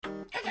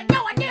It's a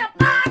No Idea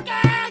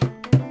Podcast!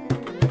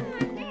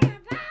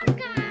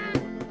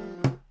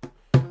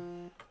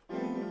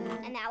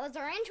 And that was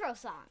our intro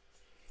song.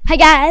 Hi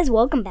guys,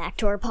 welcome back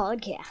to our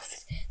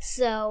podcast.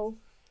 So,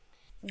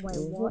 wait,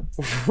 what?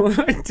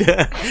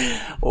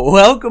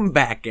 Welcome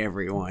back,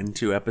 everyone,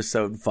 to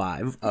episode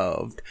 5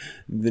 of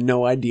the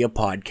No Idea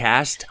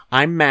Podcast.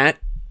 I'm Matt.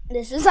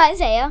 This is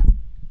Isaiah.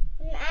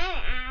 I'm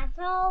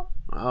Asshole.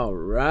 All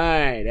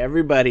right,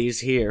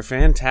 everybody's here.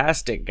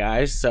 Fantastic,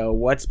 guys. So,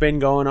 what's been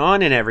going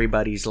on in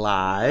everybody's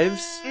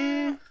lives?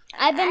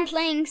 I've been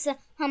playing some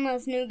of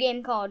this new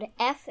game called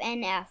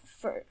FNF,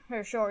 for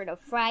short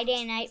of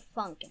Friday Night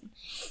Funkin'.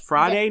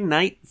 Friday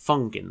Night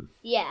Funkin'.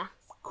 Yeah.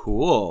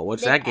 Cool.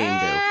 What's that game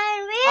do?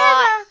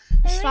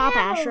 Stop,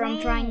 Asher.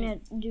 I'm trying to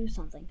do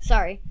something.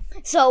 Sorry.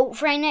 So,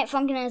 Friday Night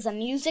Funkin' is a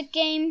music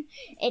game.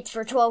 It's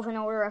for 12 and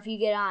older if you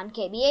get on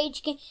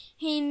KBH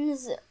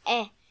games.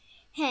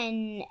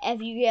 And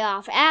if you get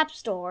off App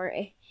Store,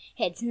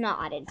 it's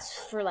not. It's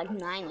for like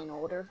 9 and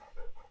older.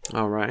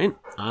 All right.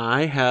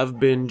 I have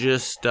been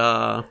just,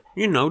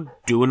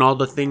 doing all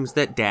the things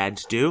that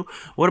dads do.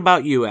 What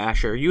about you,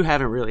 Asher? You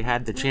haven't really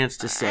had the chance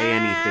to say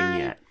anything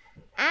yet.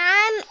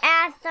 I'm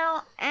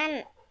Asshole,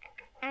 and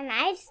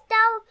I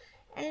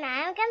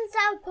can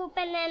start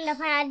pooping in the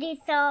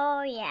party,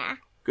 so yeah.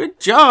 Good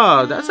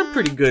job. That's a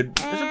pretty good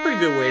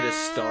way to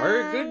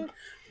start. Good.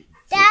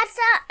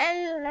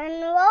 And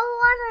we'll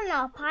watch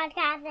our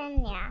podcast,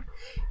 and yeah.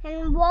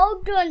 And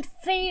we'll do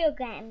video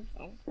games.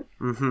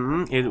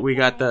 We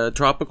got the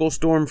tropical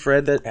storm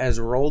Fred that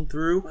has rolled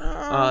through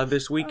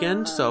this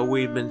weekend, so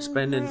we've been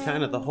spending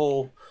kind of the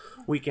whole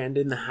weekend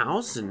in the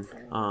house and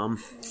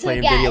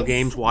playing video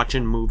games,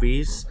 watching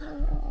movies.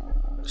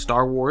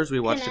 Star Wars, we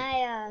watched. Can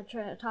I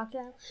try to talk to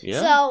him?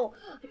 Yeah. So,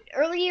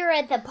 earlier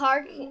at the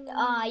park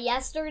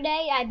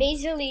yesterday, I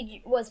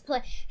basically was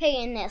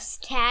playing this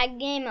tag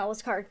game. It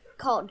was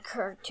called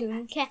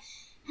Cartoon Cat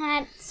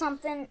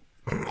something.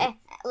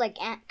 Like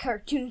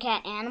Cartoon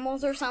Cat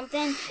Animals or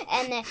something.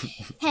 And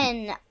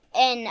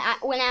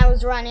when I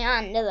was running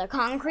onto the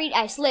concrete,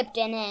 I slipped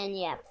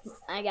and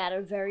I got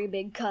a very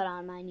big cut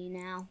on my knee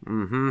now.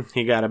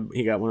 He got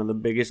one of the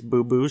biggest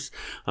boo-boos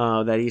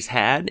that he's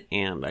had,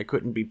 and I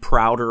couldn't be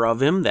prouder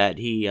of him that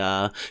he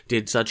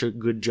did such a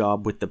good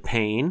job with the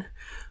pain.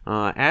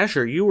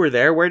 Asher, you were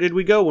there. Where did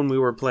we go when we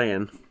were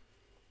playing?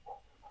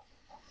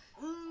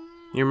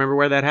 You remember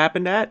where that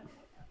happened at?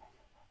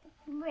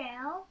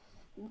 Well,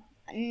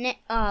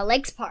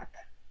 Lakes Park.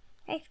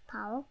 Lakes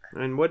Park.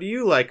 And what do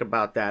you like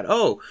about that?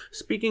 Oh,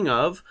 speaking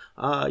of,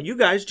 you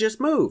guys just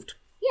moved.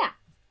 Yeah,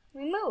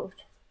 we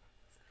moved.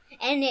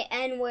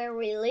 And where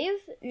we live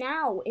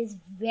now is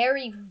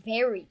very,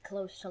 very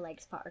close to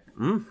Lakes Park.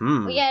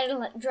 We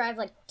gotta drive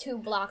like 2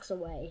 blocks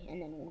away,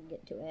 and then we'll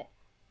get to it.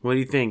 What do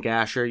you think,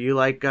 Asher? You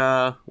like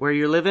where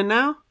you're living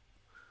now?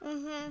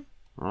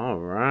 All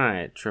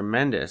right,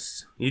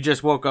 tremendous. You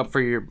just woke up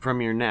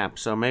from your nap,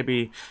 so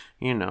maybe,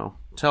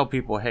 tell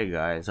people, hey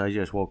guys, I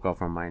just woke up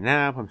from my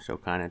nap. I'm still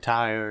kind of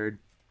tired.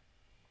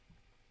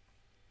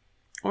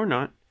 Or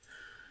not.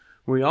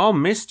 We all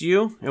missed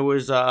you. It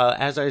was,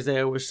 as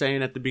Isaiah was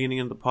saying at the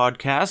beginning of the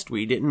podcast,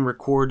 we didn't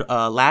record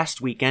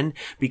last weekend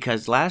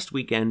because last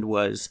weekend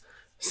was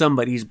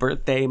somebody's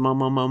birthday.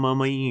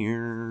 Mama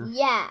year.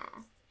 Yeah,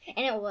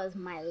 and it was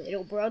my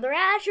little brother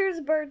Asher's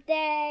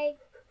birthday.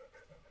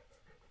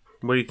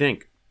 What do you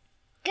think?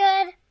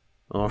 Good.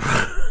 Oh.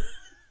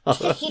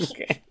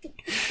 Okay.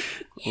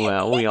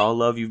 Well, we all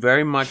love you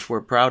very much.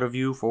 We're proud of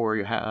you for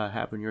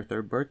having your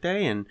 3rd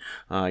birthday, and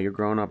you're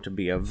growing up to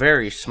be a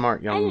very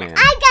smart young man.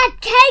 I got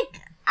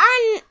cake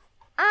on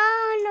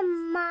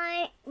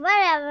my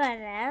whatever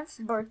it is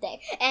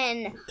Birthday.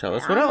 And Tell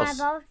us what else.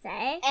 my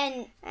birthday. and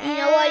you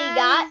know what you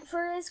got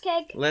for his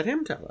cake? Let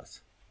him tell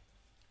us.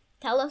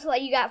 Tell us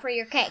what you got for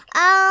your cake.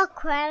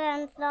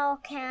 Little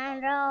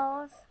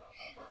candles.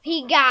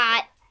 He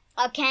got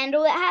a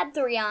candle that had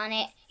 3 on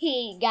it.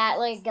 He got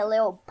like a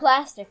little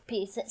plastic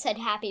piece that said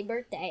happy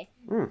birthday.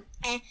 And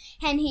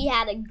he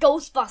had a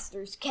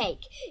Ghostbusters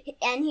cake.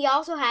 And he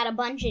also had a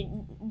bunch of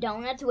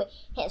donuts with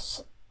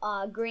his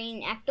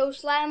green ecto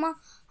slime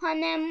on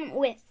them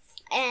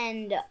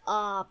and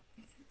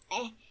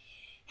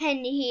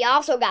he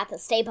also got the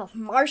Stay Puft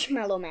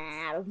Marshmallow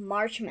Man out of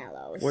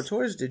marshmallows. What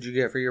toys did you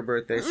get for your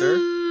birthday, sir?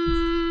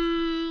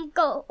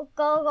 Go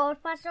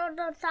Ghostbusters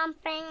or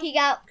something. He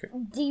got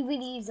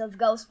DVDs of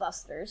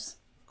Ghostbusters.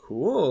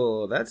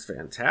 Cool. That's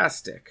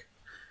fantastic.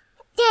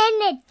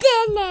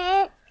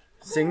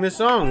 Sing the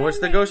song. What's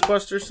the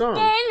Ghostbusters song?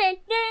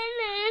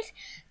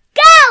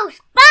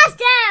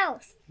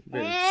 Ghostbusters!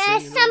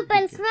 Something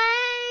Something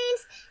strange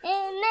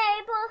in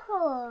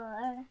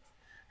neighborhood.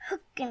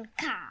 Hook and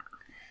car.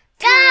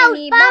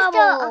 Tiny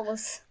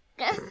Ghostbusters!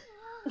 Bubbles.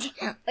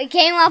 We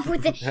came up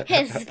with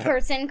his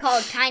person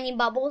called Tiny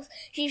Bubbles.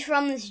 She's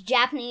from this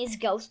Japanese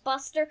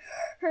Ghostbusters,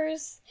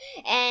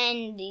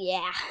 and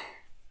yeah,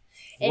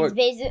 it's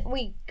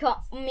basically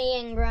me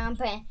and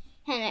Grandpa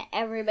and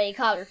everybody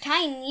called her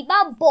Tiny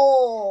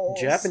Bubbles.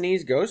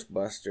 Japanese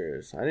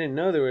Ghostbusters. I didn't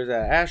know there was a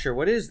Asher.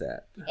 What is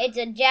that? It's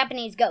a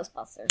Japanese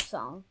Ghostbusters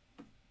song.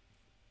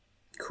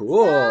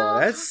 Cool.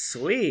 That's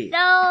sweet.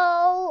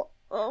 So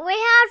we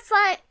had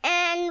fun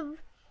and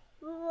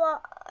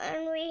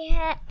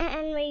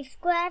we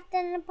squashed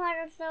in the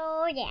puddle.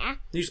 So yeah.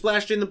 You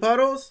splashed in the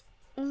puddles?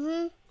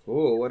 Mhm.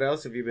 Cool. What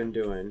else have you been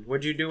doing?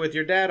 What'd you do with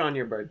your dad on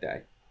your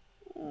birthday?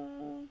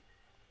 Went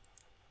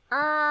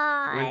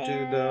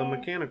to the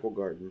mechanical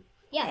garden.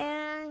 Yeah.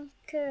 And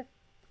to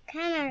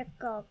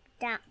mechanical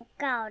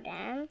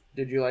garden.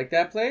 Did you like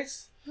that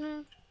place?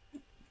 Mhm.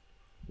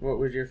 What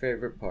was your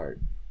favorite part?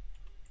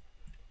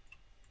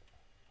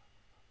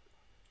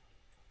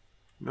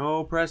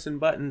 No pressing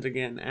buttons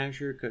again,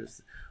 Asher,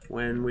 because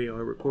when we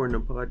are recording a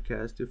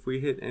podcast, if we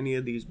hit any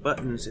of these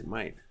buttons, it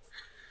might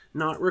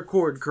not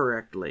record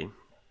correctly.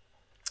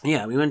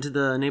 Yeah, we went to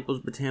the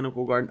Naples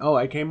Botanical Garden. Oh,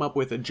 I came up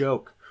with a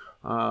joke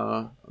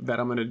that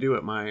I'm going to do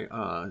at my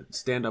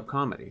stand-up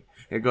comedy.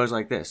 It goes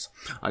like this.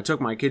 I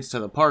took my kids to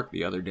the park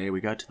the other day.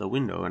 We got to the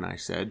window, and I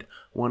said,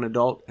 1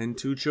 adult and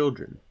 2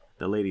 children.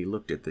 The lady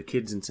looked at the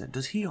kids and said,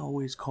 does he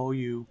always call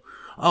you...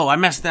 Oh, I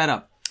messed that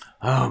up.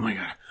 Oh, my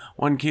God.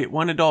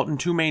 1 adult and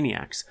 2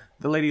 maniacs.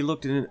 The lady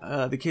looked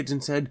at the kids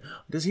and said,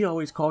 does he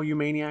always call you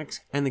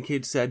maniacs? And the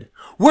kids said,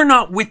 we're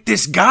not with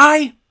this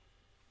guy!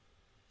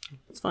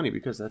 It's funny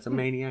because that's a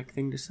maniac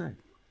thing to say.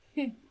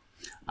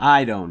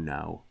 I don't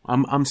know.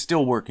 I'm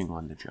still working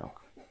on the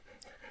joke.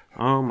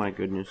 Oh my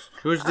goodness.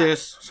 Who's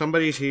this?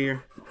 Somebody's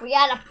here. We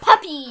got a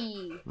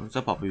puppy. It's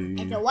a puppy.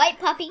 It's a white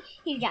puppy.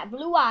 He's got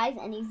blue eyes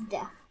and he's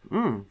deaf.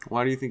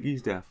 Why do you think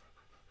he's deaf?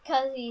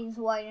 Because he's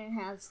white and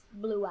has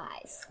blue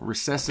eyes.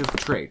 Recessive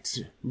traits.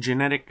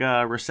 Genetic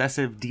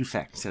recessive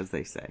defects, as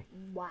they say.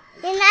 Wow.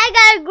 And I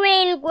got a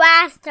green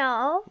grass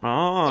though.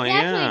 Oh, It's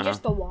yeah. actually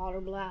just a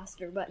water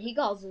blaster, but he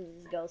calls it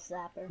his ghost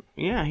zapper.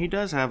 Yeah, he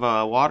does have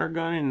a water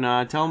gun,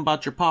 and tell him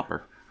about your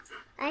popper.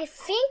 I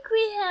think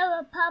we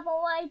have a papa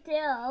right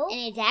there.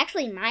 And it's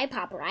actually my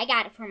popper. I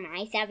got it for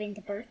my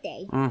 7th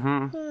birthday.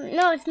 Mm-hmm.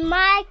 No, it's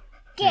my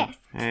gift.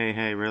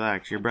 Hey,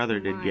 relax. Your brother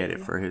did get it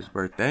for his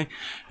birthday,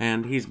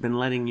 and he's been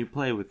letting you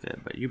play with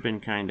it, but you've been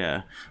kind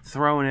of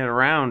throwing it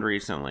around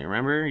recently.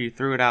 Remember? You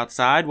threw it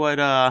outside. What's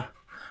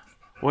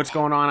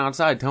going on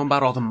outside? Tell him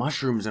about all the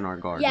mushrooms in our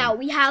garden. Yeah,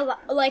 we have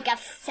like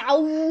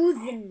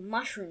 1,000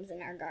 mushrooms in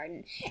our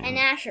garden. And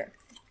Asher,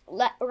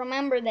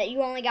 remember that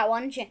you only got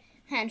one chance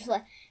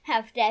to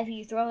have if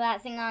you throw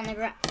that thing on the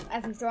ground.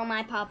 If you throw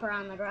my popper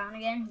on the ground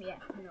again, yeah,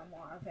 no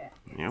more of it.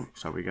 Yep,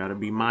 so we gotta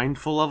be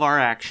mindful of our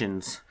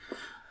actions.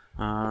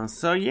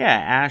 So yeah,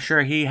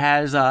 Asher, he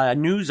has a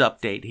news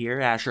update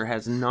here. Asher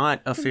has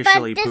not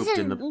officially pooped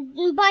in the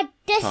But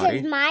this potty.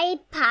 is my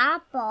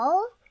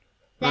papa.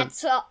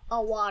 That's a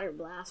water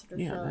blaster,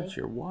 Yeah, silly. that's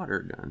your water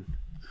gun.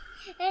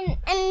 And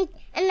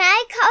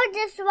I call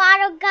this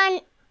water gun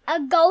a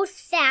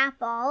ghost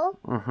apple.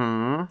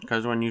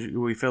 Because when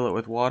we fill it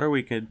with water,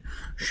 we could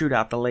shoot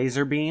out the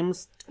laser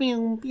beams.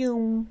 Pew,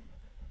 pew.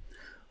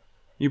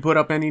 You put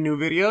up any new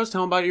videos?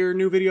 Tell them about your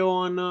new video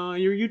on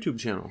your YouTube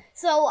channel.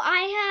 So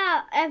I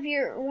have,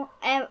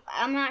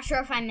 I'm not sure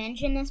if I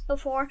mentioned this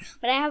before,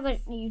 but I have a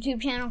YouTube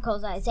channel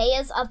called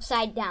Isaiah's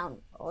Upside Down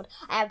World.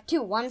 I have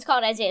 2. One's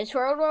called Isaiah's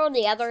Twirl World,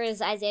 the other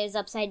is Isaiah's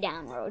Upside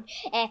Down World.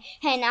 And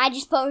I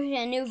just posted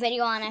a new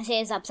video on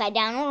Isaiah's Upside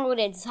Down World.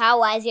 It's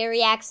how Isaiah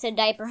reacts to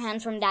Diaper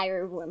Hands from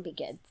Diary of a Wimpy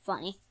Kid.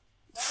 Funny.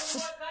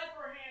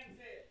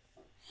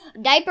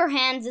 Diaper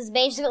Hands is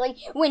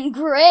basically when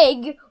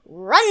Greg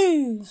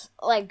runs,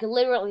 like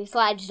literally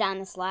slides down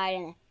the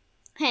slide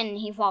and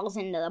he falls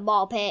into the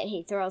ball pit.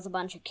 He throws a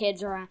bunch of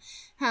kids around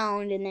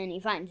and then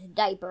he finds a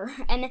diaper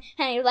and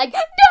he's like,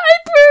 diaper!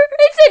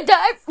 It's a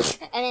diaper!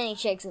 And then he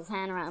shakes his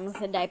hand around with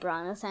a diaper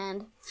on his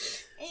hand.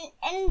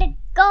 And the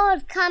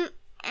ghosts come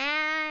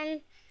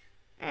and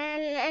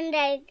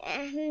they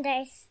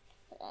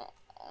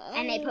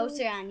post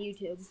it on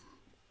YouTube.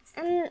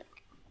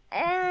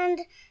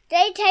 And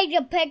they take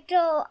a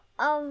picture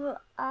of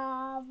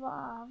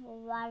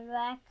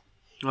Roderick.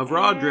 Of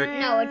Roderick.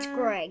 No, it's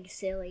Greg,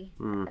 silly.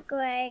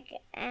 Greg,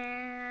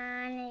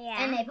 and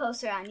yeah. And they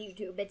post it on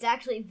YouTube. It's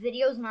actually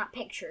videos, not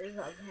pictures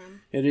of him.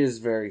 It is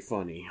very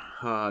funny.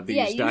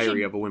 These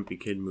Diary of a Wimpy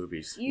Kid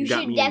movies. You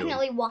got should me into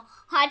definitely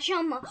watch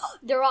them.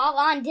 They're all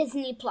on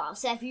Disney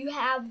Plus. If you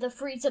have the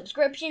free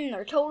subscription,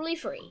 they're totally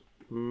free.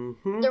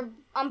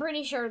 I'm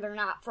pretty sure they're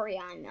not free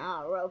on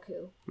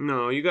Roku.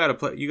 No, you gotta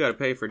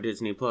pay for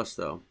Disney Plus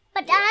though.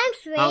 But I'm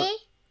free.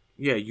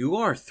 Yeah, you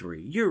are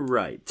 3. You're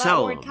right. But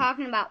Tell we're them.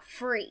 talking about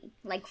free,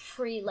 like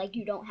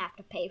you don't have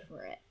to pay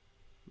for it.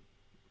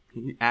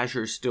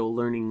 Asher's still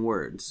learning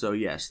words, so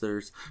yes,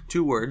 there's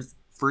 2 words: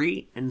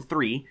 free and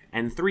 3,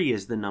 and 3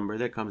 is the number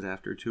that comes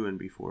after 2 and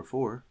before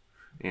 4,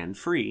 and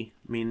free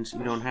means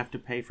you don't have to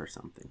pay for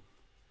something.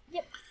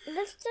 Yep.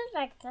 This is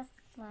like this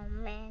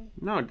one, man.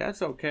 No,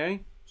 that's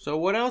okay. So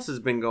what else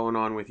has been going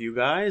on with you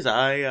guys?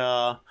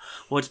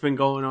 What's been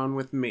going on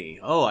with me?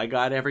 Oh, I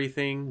got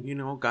everything,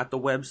 got the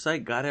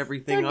website, got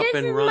everything up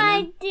and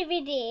running. This is my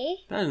DVD.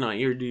 That's not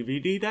your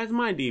DVD, that's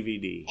my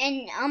DVD.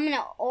 And I'm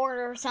gonna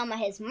order some of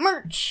his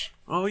merch.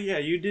 Oh yeah,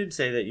 you did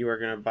say that you were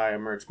gonna buy a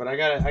merch, but I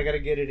gotta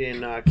get it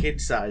in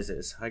kid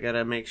sizes. I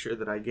gotta make sure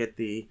that I get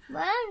the.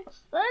 Where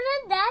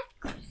did that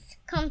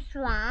come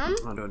from?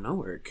 I don't know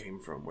where it came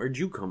from. Where'd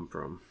you come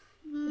from?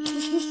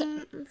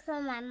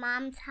 From my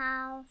mom's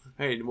house.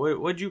 Hey,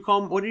 what did you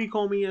call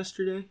me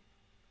yesterday?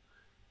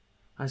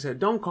 I said,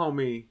 don't call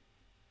me.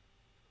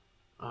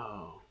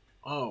 I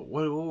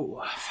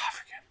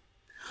forget.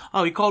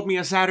 Oh, he called me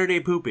a Saturday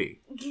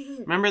poopy.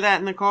 Remember that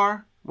in the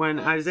car? When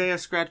Isaiah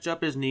scratched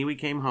up his knee, we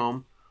came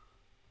home.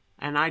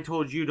 And I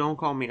told you, don't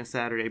call me a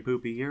Saturday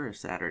poopy. You're a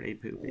Saturday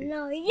poopy.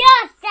 No,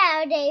 you're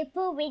Saturday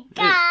poopy.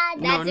 God.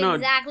 That's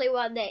exactly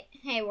what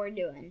they were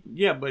doing.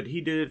 Yeah, but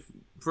he did it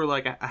for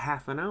like a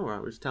half an hour. I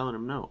was telling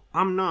him, no,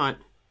 I'm not.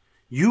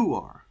 You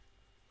are.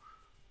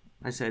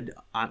 I said,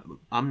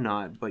 I'm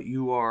not, but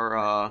you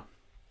are,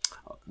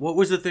 what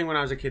was the thing when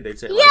I was a kid they'd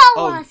say?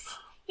 Like,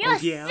 you're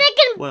yeah? sick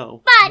and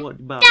well, butt. what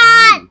about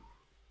Dad. you?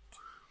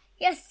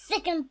 You're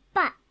sick and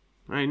butt.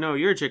 I know,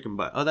 you're a chicken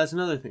butt. Oh, that's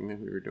another thing that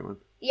we were doing.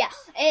 Yeah,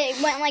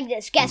 it went like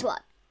this. Guess what?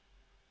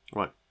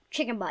 What?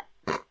 Chicken butt.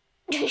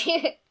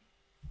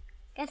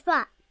 Guess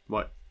what?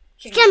 What?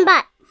 Chicken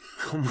butt.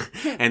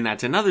 And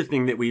that's another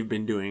thing that we've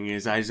been doing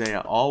is Isaiah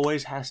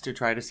always has to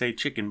try to say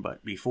chicken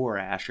butt before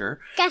Asher.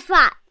 Guess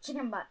what?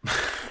 Chicken butt.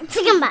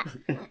 Chicken butt.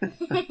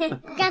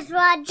 Guess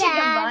what, Dad?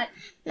 Chicken butt.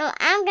 No,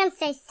 I'm gonna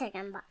say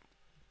chicken butt.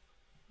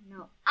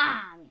 No,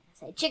 I'm gonna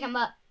say chicken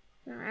butt.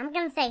 No, I'm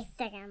gonna say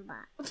chicken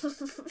butt.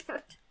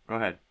 Go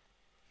ahead.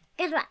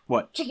 Guess what?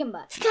 What? Chicken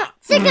butt.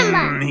 Chicken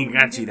butt. He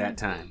got you that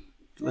time.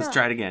 Let's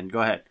try it again.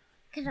 Go ahead.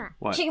 Guess what?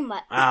 What? Chicken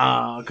butt.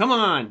 Oh, come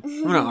on.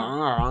 I'm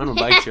gonna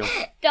bite you.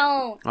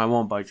 Don't. I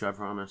won't bite you, I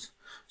promise.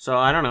 So,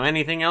 I don't know.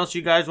 Anything else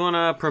you guys want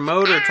to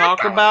promote or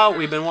talk about?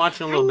 We've been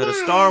watching a little bit of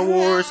Star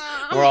Wars.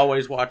 We're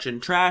always watching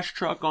Trash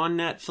Truck on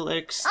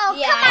Netflix. Oh,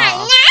 Yeah.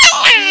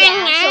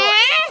 come on. So,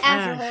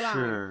 Asher, hold on.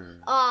 Sure.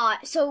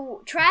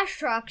 So Trash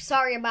Truck,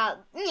 sorry about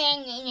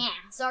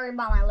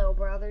my little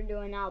brother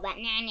doing all that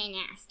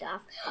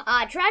stuff.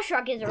 Trash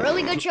Truck is a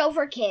really good show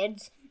for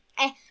kids.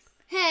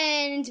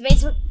 And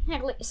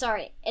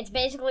it's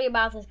basically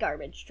about this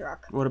garbage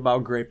truck. What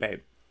about Grape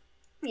Ape?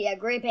 Yeah,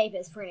 Grape Ape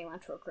is pretty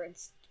much for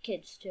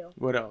kids too.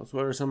 What else?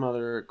 What are some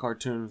other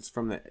cartoons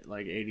from the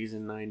 80s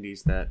and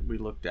 90s that we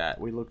looked at?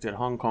 We looked at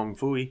Hong Kong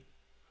Phooey.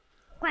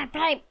 Grape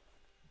Ape.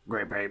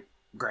 Grape Ape.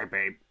 Grape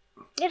Ape.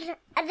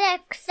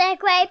 Say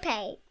Grape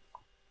Ape.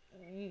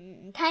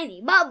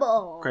 Tiny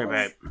Bubbles. Grape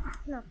Ape.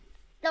 No,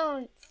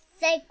 don't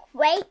say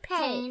Grape Ape.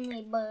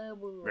 Tiny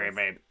Bubbles. Grape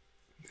Ape.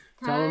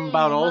 Tell them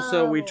about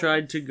also we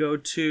tried to go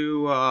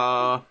to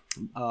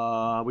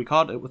we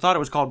thought it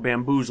was called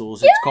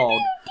Bamboozles. It's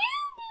called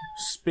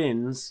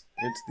Spins.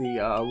 It's the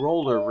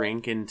roller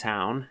rink in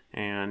town,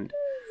 and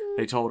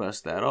they told us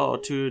that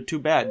too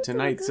bad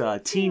tonight's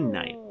teen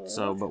night.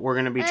 So, but we're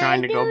gonna be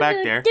trying to go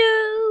back there.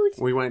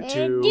 We went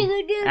to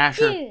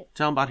Asher.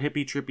 Tell them about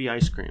Hippie Trippy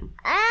ice cream.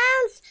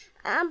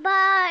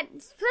 But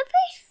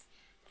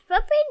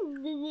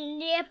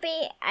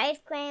Slippy ice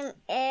cream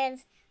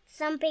is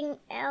something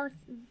else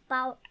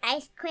about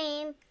ice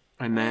cream.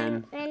 And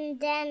then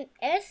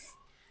it's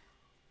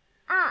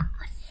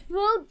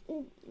food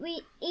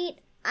we eat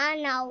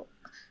on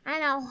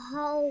a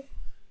whole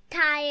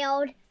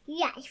tiled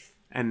life.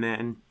 and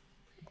then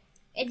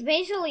It's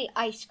basically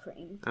ice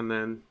cream,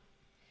 and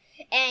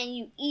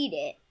you eat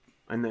it.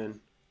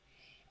 then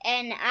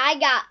And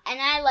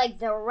I like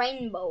the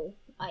rainbow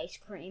ice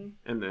cream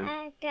and then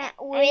I got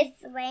with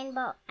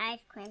rainbow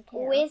ice cream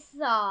too.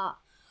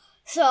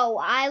 So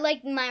I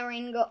like my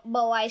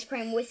rainbow ice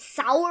cream with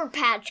Sour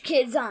Patch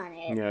Kids on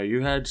it. yeah,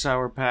 you had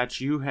Sour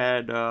Patch, you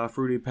had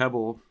Fruity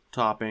Pebble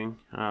topping.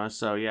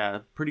 So yeah,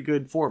 pretty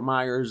good Fort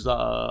Myers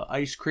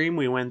ice cream.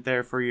 We went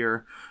there for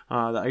your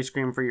the ice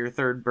cream for your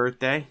 3rd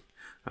birthday,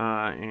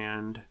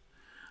 and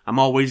I'm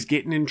always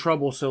getting in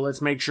trouble, so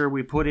let's make sure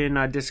we put in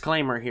a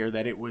disclaimer here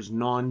that it was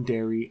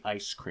non-dairy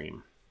ice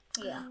cream.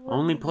 Yeah.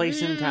 Only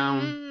place in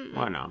town.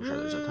 Well, no, I'm sure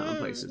there's a ton of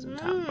places in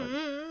town, but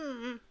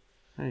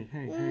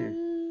hey.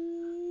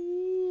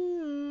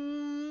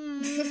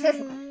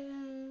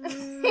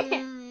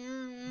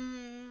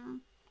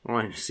 I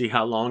wanted to see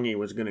how long he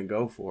was gonna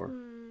go for.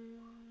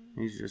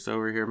 He's just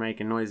over here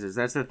making noises.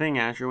 That's the thing,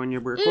 Asher, when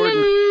you're recording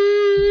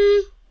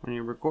a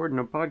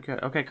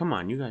podcast. Okay, come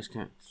on, you guys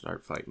can't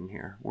start fighting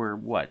here. We're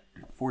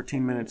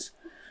 14 minutes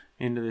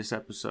into this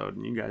episode,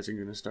 and you guys are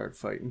gonna start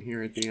fighting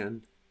here at the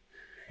end.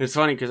 It's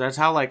funny because that's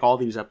how all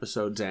these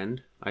episodes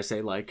end. I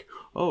say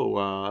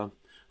I'm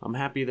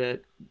happy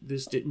that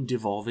this didn't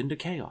devolve into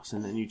chaos,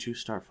 and then you two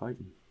start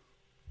fighting.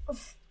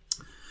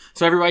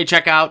 So everybody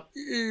check out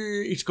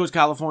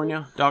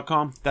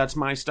EastCoastCalifornia.com. That's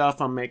my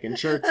stuff. I'm making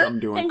shirts. I'm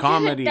doing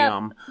comedy.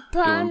 I'm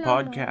doing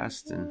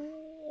podcasts. And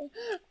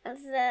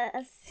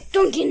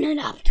Don't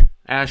interrupt.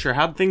 Asher,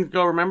 how'd things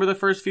go? Remember the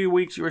first few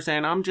weeks you were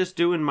saying, I'm just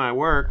doing my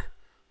work.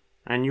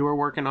 And you were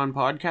working on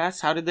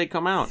podcasts? How did they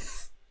come out?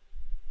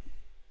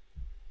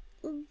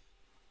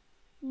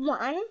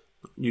 One.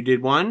 You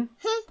did one?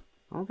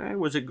 Okay.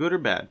 Was it good or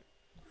bad?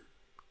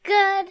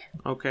 Good.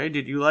 Okay.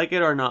 Did you like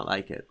it or not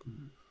like it?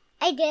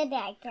 I did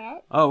like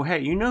it. Oh, hey,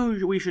 you know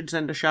who we should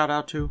send a shout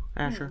out to,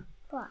 Asher?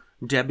 What?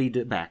 Debbie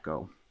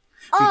Tobacco.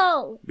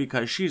 Oh.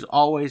 Because she's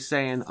always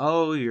saying,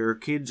 oh, your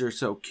kids are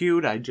so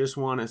cute. I just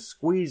want to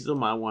squeeze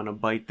them. I want to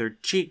bite their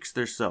cheeks.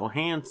 They're so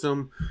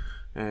handsome.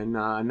 And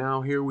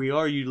now here we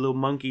are, you little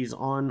monkeys,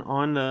 on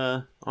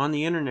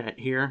the internet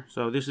here.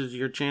 So this is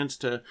your chance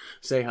to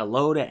say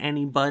hello to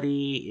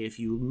anybody. If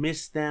you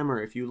miss them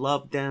or if you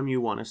love them, you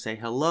want to say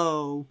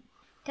hello.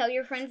 Tell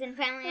your friends and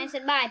family I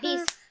said bye.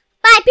 Peace.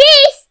 Bye,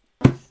 peace.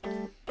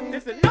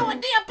 It's a No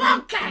Idea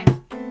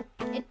Podcast.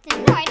 It's a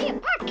No Idea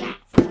Podcast.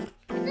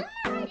 It's a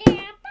No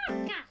Idea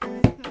Podcast.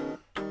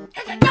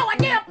 It's a No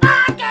Idea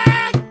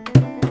Podcast.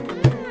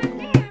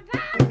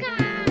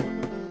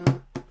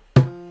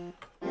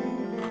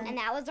 And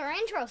that was our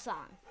intro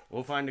song.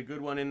 We'll find a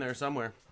good one in there somewhere.